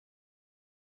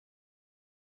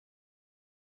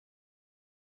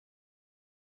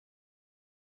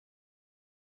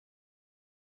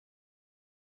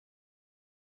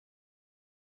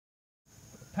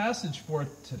Passage for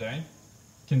today,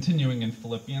 continuing in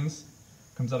Philippians,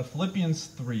 comes out of Philippians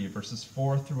 3, verses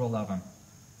 4 through 11.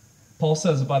 Paul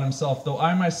says about himself, "Though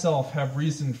I myself have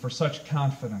reason for such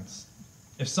confidence,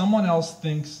 if someone else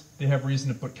thinks they have reason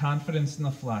to put confidence in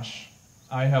the flesh,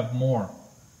 I have more.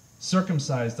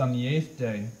 Circumcised on the 8th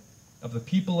day, of the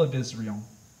people of Israel,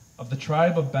 of the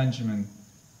tribe of Benjamin,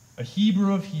 a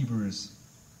Hebrew of Hebrews,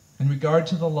 in regard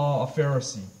to the law, a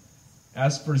Pharisee,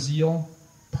 as for zeal,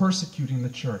 persecuting the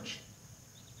church,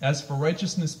 as for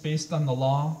righteousness based on the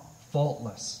law,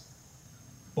 faultless.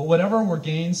 But whatever were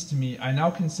gains to me, I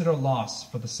now consider loss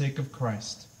for the sake of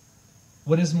Christ.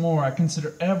 What is more, I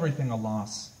consider everything a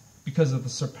loss, because of the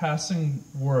surpassing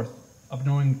worth of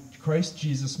knowing Christ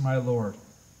Jesus my Lord,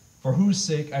 for whose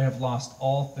sake I have lost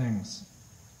all things.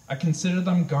 I consider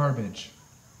them garbage,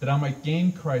 that I might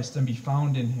gain Christ and be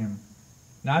found in him,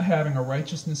 not having a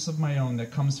righteousness of my own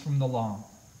that comes from the law,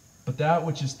 but that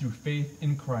which is through faith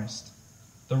in Christ,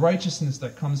 the righteousness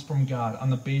that comes from God on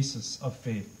the basis of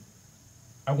faith.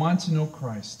 I want to know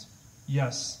Christ,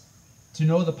 yes, to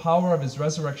know the power of his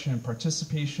resurrection and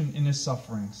participation in his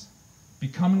sufferings,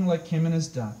 becoming like him in his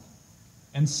death,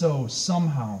 and so,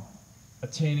 somehow,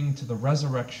 attaining to the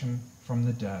resurrection from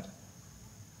the dead."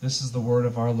 This is the word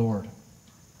of our Lord.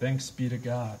 Thanks be to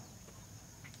God.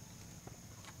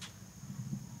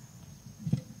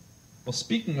 Well,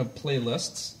 speaking of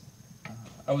playlists,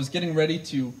 I was getting ready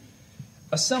to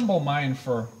assemble mine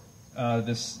for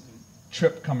this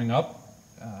trip coming up.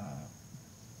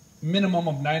 Minimum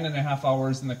of 9.5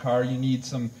 hours in the car. You need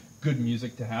some good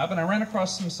music to have. And I ran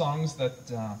across some songs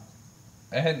that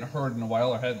I hadn't heard in a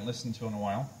while or hadn't listened to in a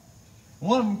while.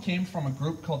 One of them came from a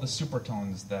group called the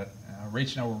Supertones that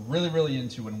Rach and I were really, really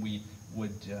into when we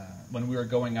were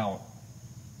going out.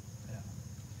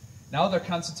 Now their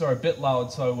concerts are a bit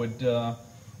loud, so I would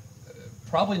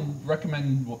probably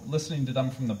recommend listening to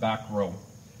them from the back row.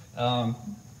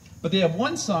 But they have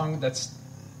one song that's,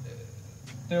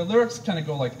 their lyrics kind of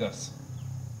go like this.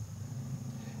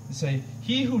 They say,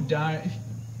 he who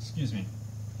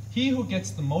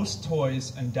gets the most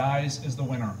toys and dies is the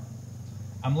winner.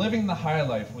 I'm living the high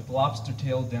life with lobster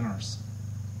tail dinners.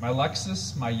 My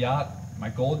Lexus, my yacht, my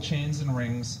gold chains and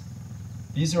rings.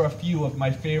 These are a few of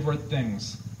my favorite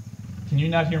things. Can you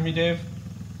not hear me, Dave?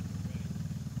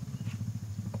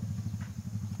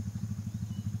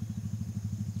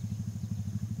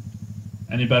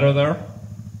 Any better there?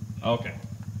 Okay.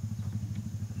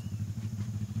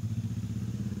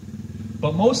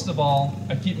 But most of all,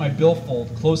 I keep my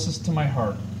billfold closest to my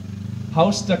heart.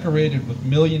 House decorated with $1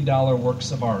 million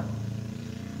works of art.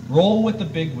 Roll with the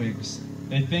bigwigs.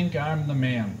 They think I'm the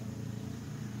man.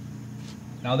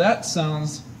 Now that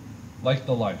sounds like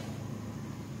the life.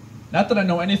 Not that I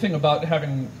know anything about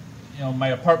having, my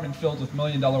apartment filled with $1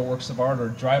 million works of art, or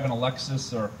driving a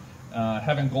Lexus, or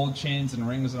having gold chains and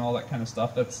rings and all that kind of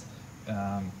stuff. That's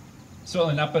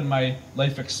certainly not been my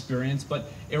life experience,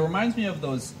 but it reminds me of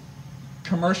those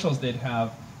commercials they'd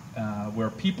have where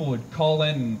people would call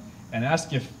in and ask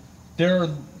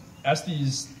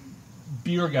these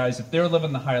beer guys if they're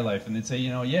living the high life, and they'd say,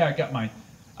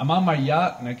 I'm on my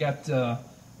yacht and I got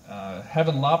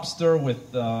having lobster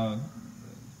with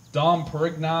Dom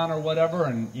Perignon or whatever,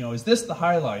 and is this the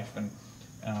high life? And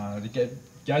the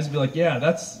guys would be like, yeah,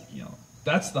 that's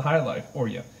the high life for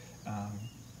you.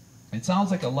 It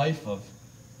sounds like a life of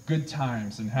good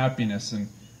times and happiness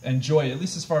and joy, at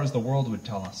least as far as the world would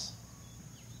tell us.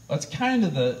 That's kind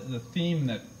of the theme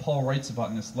that Paul writes about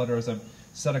in this letter, as I've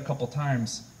said a couple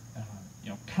times,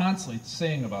 constantly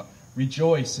saying about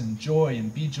rejoice and joy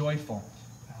and be joyful.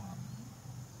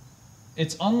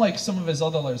 It's unlike some of his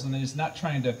other letters, and he's not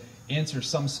trying to answer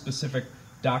some specific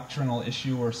doctrinal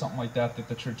issue or something like that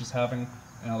the church is having.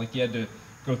 Like he had to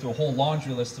go through a whole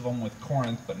laundry list of them with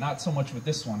Corinth, but not so much with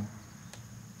this one.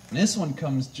 And this one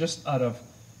comes just out of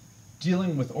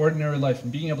dealing with ordinary life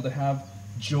and being able to have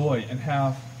joy and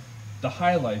have the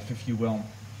high life, if you will,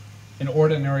 in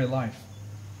ordinary life.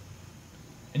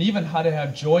 And even how to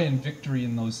have joy and victory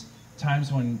in those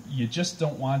times when you just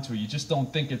don't want to, you just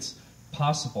don't think it's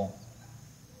possible.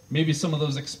 Maybe some of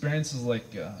those experiences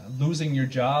like losing your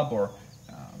job, or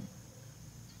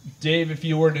Dave, if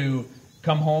you were to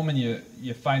come home and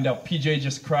you find out PJ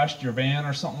just crashed your van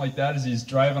or something like that as he's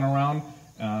driving around,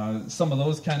 some of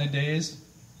those kind of days.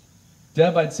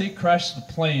 Deb, I'd say crash the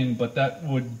plane, but that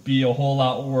would be a whole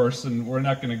lot worse, and we're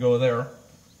not going to go there.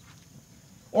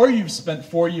 Or you've spent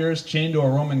 4 years chained to a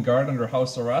Roman guard under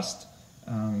house arrest,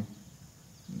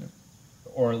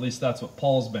 or at least that's what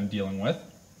Paul's been dealing with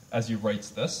as he writes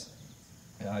this.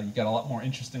 You got a lot more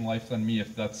interesting life than me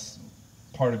if that's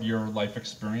part of your life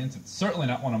experience. It's certainly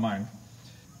not one of mine.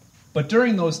 But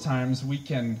during those times, we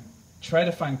can try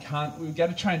to find we've got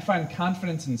to try and find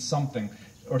confidence in something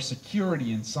or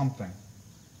security in something.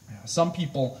 Some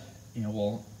people,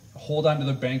 will hold on to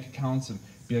their bank accounts and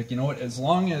be like, you know what, as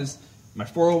long as my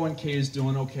 401k is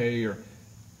doing okay, or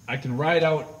I can ride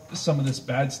out some of this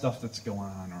bad stuff that's going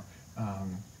on, or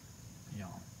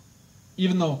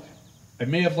even though I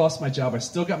may have lost my job, I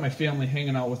still got my family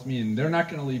hanging out with me, and they're not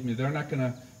going to leave me. They're not going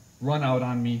to run out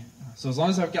on me. So as long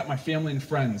as I've got my family and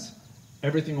friends,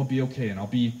 everything will be okay, and I'll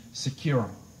be secure.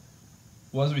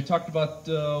 Well, as we talked about,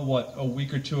 a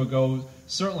week or two ago,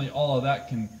 certainly all of that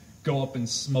can go up in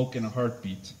smoke in a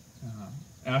heartbeat.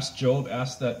 Ask Job,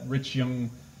 ask that rich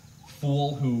young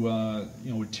fool who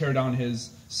would tear down his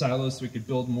silos so he could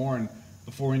build more, and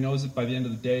before he knows it, by the end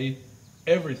of the day,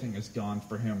 everything is gone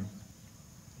for him.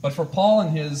 But for Paul in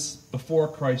his before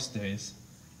Christ days,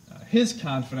 his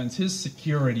confidence, his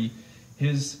security,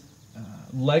 his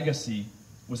legacy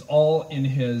was all in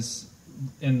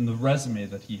the resume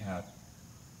that he had,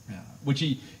 which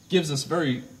he gives us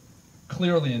very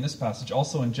clearly in this passage.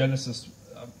 Also in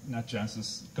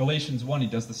Galatians 1, he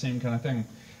does the same kind of thing.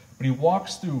 But he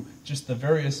walks through just the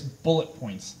various bullet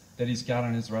points that he's got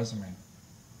on his resume,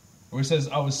 where he says,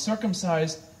 I was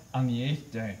circumcised on the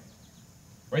 8th day.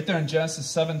 Right there in Genesis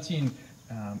 17,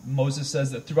 Moses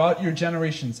says that throughout your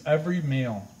generations, every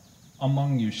male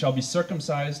among you shall be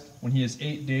circumcised when he is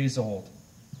 8 days old.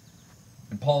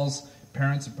 And Paul's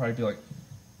parents would probably be like,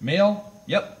 male?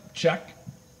 Yep, check.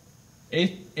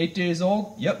 8 days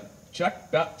old? Yep,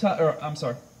 check.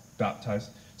 Baptized.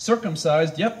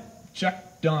 Circumcised? Yep,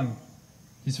 check, done.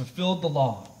 He's fulfilled the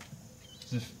law.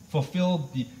 He's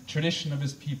fulfilled the tradition of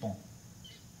his people.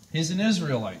 He's an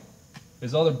Israelite,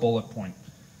 his other bullet point,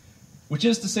 which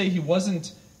is to say he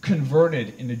wasn't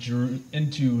converted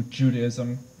into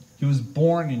Judaism. He was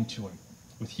born into it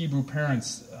with Hebrew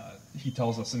parents, he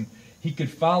tells us, and he could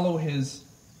follow his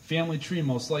family tree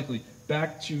most likely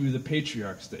back to the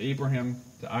patriarchs, to Abraham,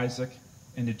 to Isaac,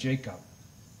 and to Jacob.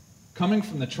 Coming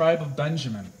from the tribe of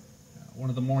Benjamin, one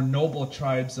of the more noble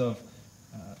tribes of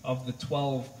the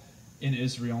 12 in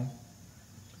Israel,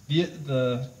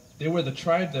 they were the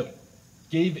tribe that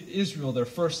gave Israel their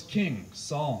first king,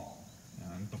 Saul.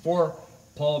 And before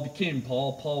Paul became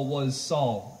Paul, Paul was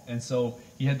Saul. And so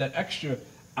he had that extra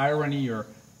irony or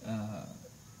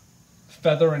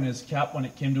feather in his cap when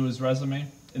it came to his resume,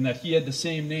 in that he had the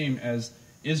same name as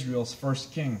Israel's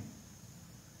first king.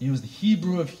 He was the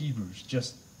Hebrew of Hebrews,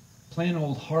 just plain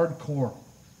old hardcore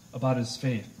about his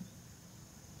faith.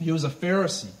 He was a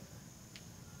Pharisee.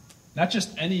 Not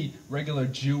just any regular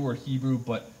Jew or Hebrew,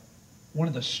 but one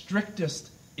of the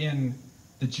strictest in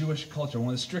the Jewish culture, one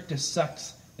of the strictest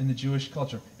sects in the Jewish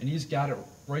culture. And he's got it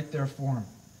right there for him.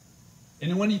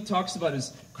 And when he talks about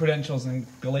his credentials in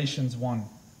Galatians 1, he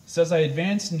says, I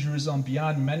advanced in Jerusalem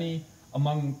beyond many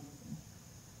among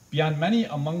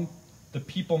the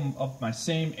people of my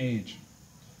same age,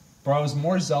 for I was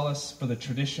more zealous for the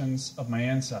traditions of my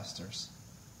ancestors.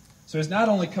 So he's not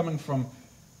only coming from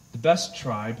the best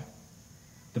tribe,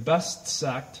 the best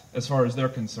sect as far as they're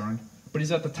concerned, but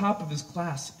he's at the top of his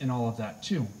class in all of that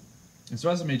too. His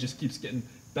resume just keeps getting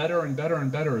better and better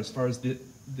and better as far as the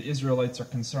Israelites are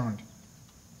concerned.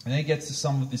 And then he gets to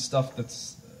some of the stuff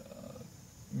that's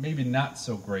maybe not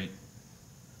so great.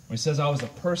 When he says, I was a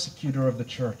persecutor of the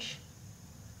church.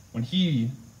 When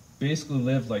he basically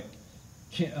lived like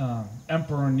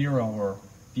Emperor Nero or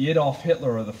the Adolf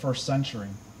Hitler of the first century.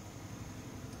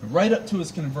 Right up to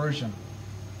his conversion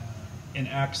in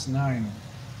Acts 9,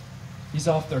 he's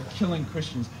off there killing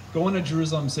Christians, going to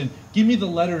Jerusalem saying, give me the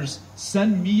letters,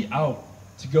 send me out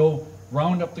to go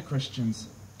round up the Christians,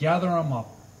 gather them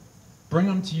up, bring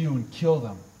them to you and kill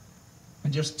them.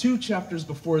 And just 2 chapters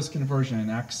before his conversion in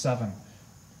Acts 7,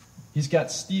 he's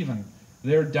got Stephen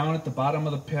there down at the bottom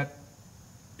of the pit,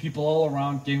 people all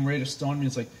around getting ready to stone me.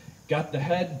 It's like, got the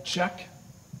head, check.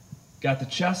 Got the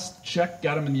chest, check.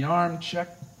 Got him in the arm, check.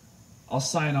 I'll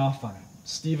sign off on it.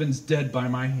 Stephen's dead by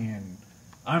my hand.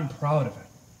 I'm proud of it.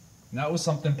 And that was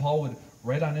something Paul would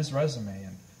write on his resume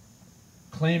and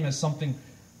claim as something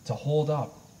to hold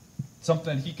up,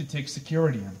 something that he could take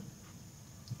security in.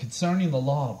 Concerning the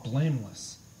law,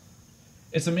 blameless.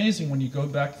 It's amazing when you go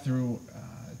back through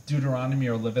Deuteronomy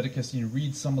or Leviticus and you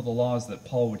read some of the laws that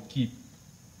Paul would keep.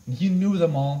 And he knew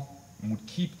them all and would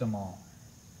keep them all.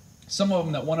 Some of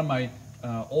them that one of my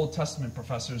Old Testament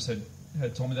professors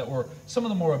had told me that were some of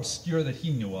the more obscure that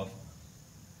he knew of.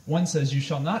 One says, you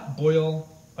shall not boil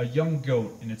a young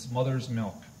goat in its mother's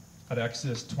milk, out of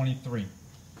Exodus 23.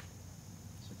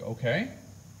 It's like, okay,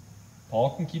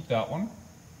 Paul can keep that one.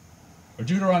 Or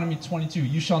Deuteronomy 22,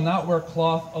 you shall not wear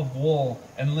cloth of wool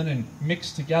and linen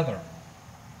mixed together.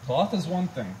 Cloth is one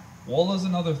thing. Wool is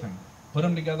another thing. Put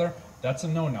them together, that's a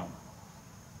no-no.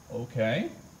 Okay.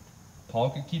 Paul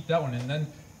could keep that one. And then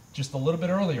just a little bit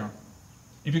earlier,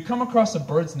 if you come across a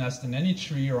bird's nest in any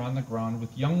tree or on the ground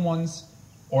with young ones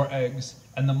or eggs,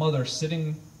 and the mother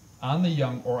sitting on the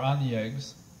young or on the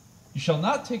eggs, you shall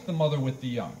not take the mother with the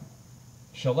young.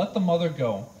 You shall let the mother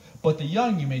go, but the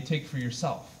young you may take for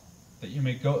yourself, that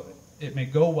it may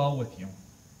go well with you,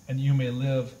 and you may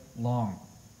live long.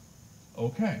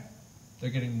 Okay. They're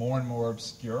getting more and more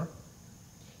obscure.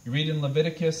 You read in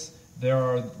Leviticus, there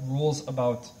are rules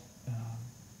about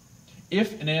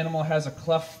if an animal has a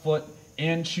cleft foot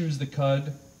and chews the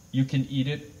cud, you can eat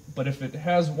it. But if it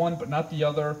has one but not the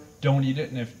other, don't eat it.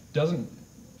 And if it doesn't,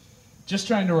 just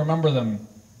trying to remember them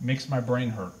makes my brain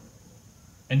hurt.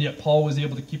 And yet Paul was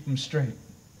able to keep them straight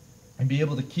and be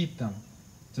able to keep them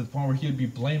to the point where he would be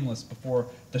blameless before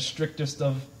the strictest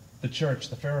of the church,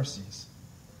 the Pharisees.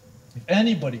 If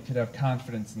anybody could have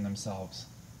confidence in themselves,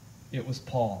 it was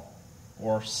Paul,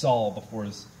 or Saul before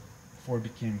he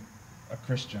became a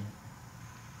Christian.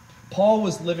 Paul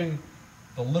was living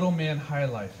the little man high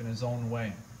life in his own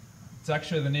way. It's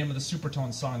actually the name of the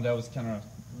Supertone song that I was kind of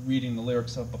reading the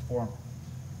lyrics of before.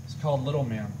 It's called Little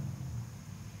Man.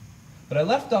 But I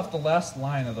left off the last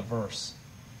line of the verse.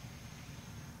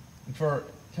 And for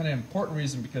a kind of important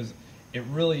reason, because it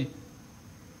really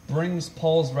brings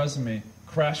Paul's resume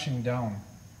crashing down.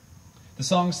 The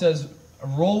song says, "I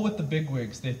roll with the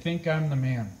bigwigs, they think I'm the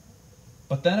man.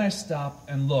 But then I stop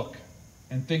and look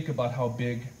and think about how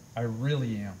big I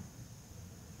really am."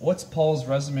 What's Paul's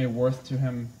resume worth to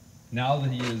him now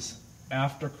that he is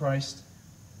after Christ,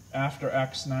 after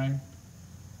Acts 9?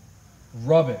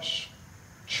 Rubbish,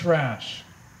 trash,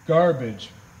 garbage,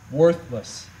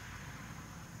 worthless,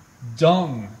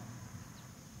 dung,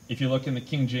 if you look in the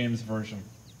King James Version.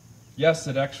 Yes,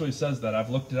 it actually says that. I've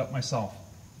looked it up myself.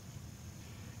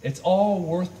 It's all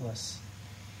worthless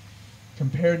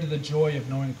compared to the joy of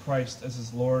knowing Christ as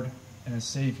his Lord and his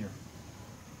Savior.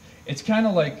 It's kind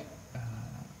of like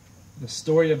the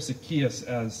story of Zacchaeus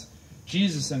as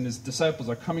Jesus and his disciples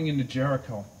are coming into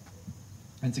Jericho.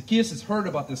 And Zacchaeus has heard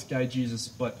about this guy, Jesus,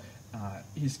 but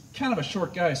he's kind of a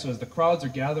short guy, so as the crowds are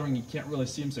gathering, he can't really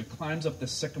see him, so he climbs up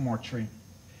this sycamore tree.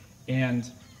 And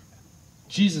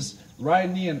Jesus,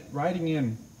 riding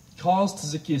in, calls to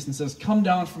Zacchaeus and says, "Come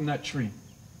down from that tree.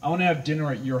 I want to have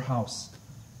dinner at your house."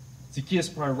 Zacchaeus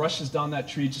probably rushes down that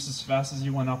tree just as fast as he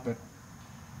went up it.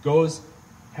 Goes,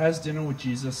 has dinner with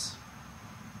Jesus.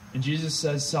 And Jesus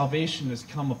says, salvation has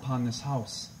come upon this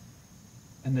house.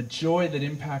 And the joy that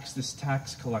impacts this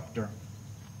tax collector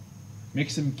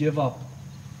makes him give up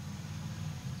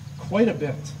quite a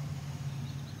bit.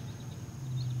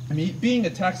 I mean, being a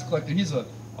tax collector, he's a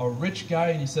rich guy,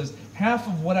 and he says, half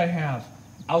of what I have,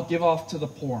 I'll give off to the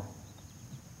poor.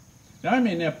 Now, I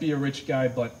may not be a rich guy,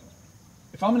 but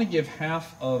if I'm going to give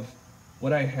half of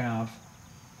what I have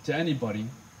to anybody,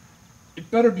 it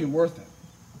better be worth it,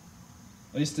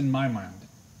 at least in my mind.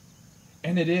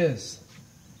 And it is,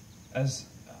 as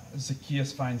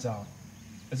Zacchaeus finds out,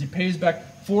 as he pays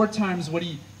back 4 times what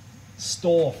he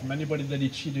stole from anybody that he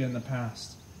cheated in the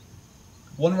past.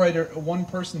 One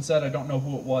person said, I don't know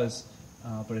who it was,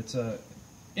 but it's an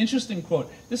interesting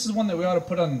quote. This is one that we ought to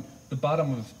put on the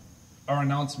bottom of our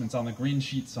announcements on the green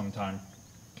sheet sometime.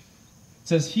 It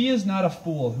says, "He is not a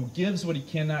fool who gives what he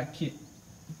cannot gain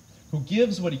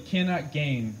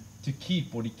to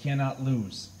keep what he cannot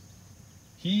lose.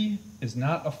 He is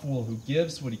not a fool who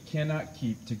gives what he cannot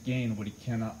keep to gain what he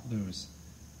cannot lose."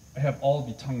 I have all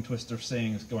the tongue twister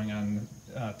sayings going on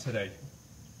today.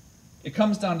 It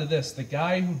comes down to this: the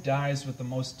guy who dies with the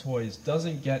most toys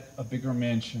doesn't get a bigger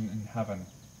mansion in heaven,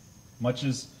 much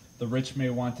as the rich may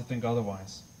want to think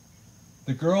otherwise.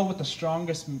 The girl with the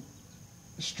strongest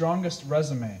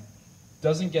resume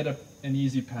doesn't get an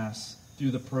easy pass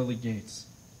through the pearly gates,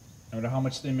 no matter how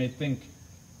much they may think,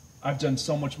 I've done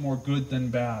so much more good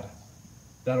than bad.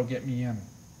 That'll get me in.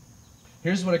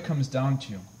 Here's what it comes down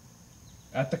to.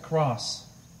 At the cross,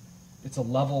 it's a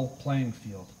level playing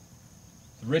field.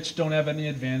 The rich don't have any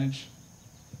advantage.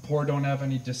 The poor don't have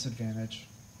any disadvantage.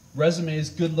 Resumes,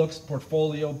 good looks,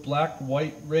 portfolio, black,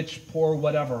 white, rich, poor,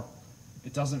 whatever.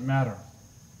 It doesn't matter.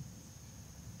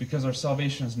 Because our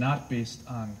salvation is not based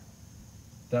on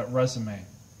that resume,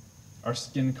 our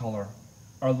skin color,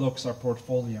 our looks, our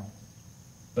portfolio.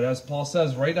 But as Paul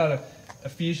says right out of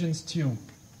Ephesians 2,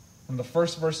 from the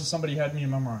first verses somebody had me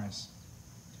memorize,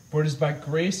 "For it is by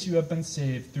grace you have been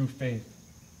saved through faith,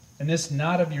 and this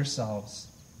not of yourselves.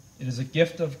 It is a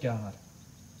gift of God,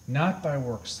 not by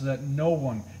works, so that no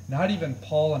one," not even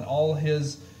Paul and all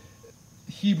his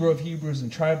Hebrew of Hebrews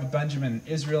and tribe of Benjamin, and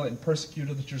Israelite and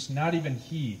persecutor of the church, not even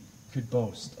he could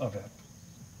boast of it.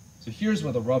 So here's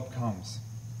where the rub comes.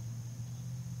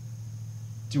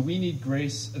 Do we need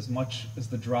grace as much as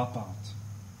the dropout?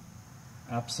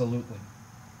 Absolutely.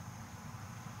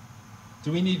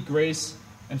 Do we need grace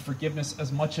and forgiveness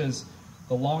as much as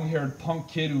the long-haired punk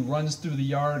kid who runs through the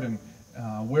yard and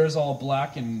wears all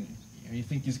black and you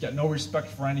think he's got no respect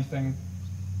for anything?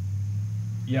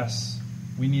 Yes,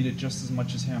 we need it just as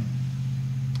much as him.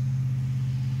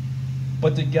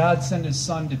 But did God send his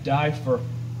son to die for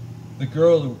the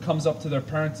girl who comes up to their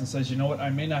parents and says, you know what,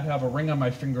 I may not have a ring on my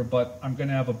finger, but I'm going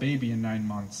to have a baby in 9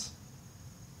 months?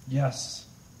 Yes,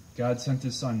 God sent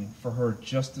his son for her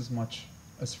just as much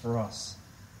as for us.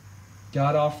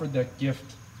 God offered that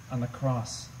gift on the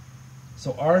cross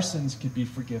so our sins could be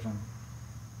forgiven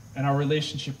and our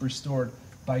relationship restored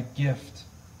by gift.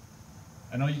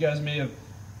 I know you guys may have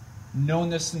known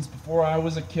this since before I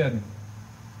was a kid,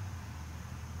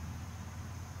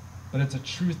 but it's a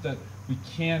truth that we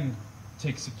can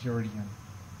take security in.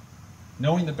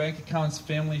 Knowing the bank accounts,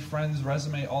 family, friends,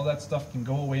 resume, all that stuff can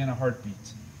go away in a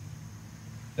heartbeat.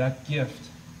 That gift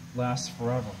lasts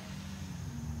forever.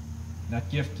 That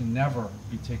gift can never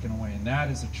be taken away, and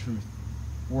that is a truth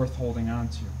worth holding on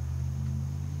to.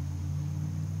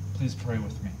 Please pray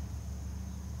with me.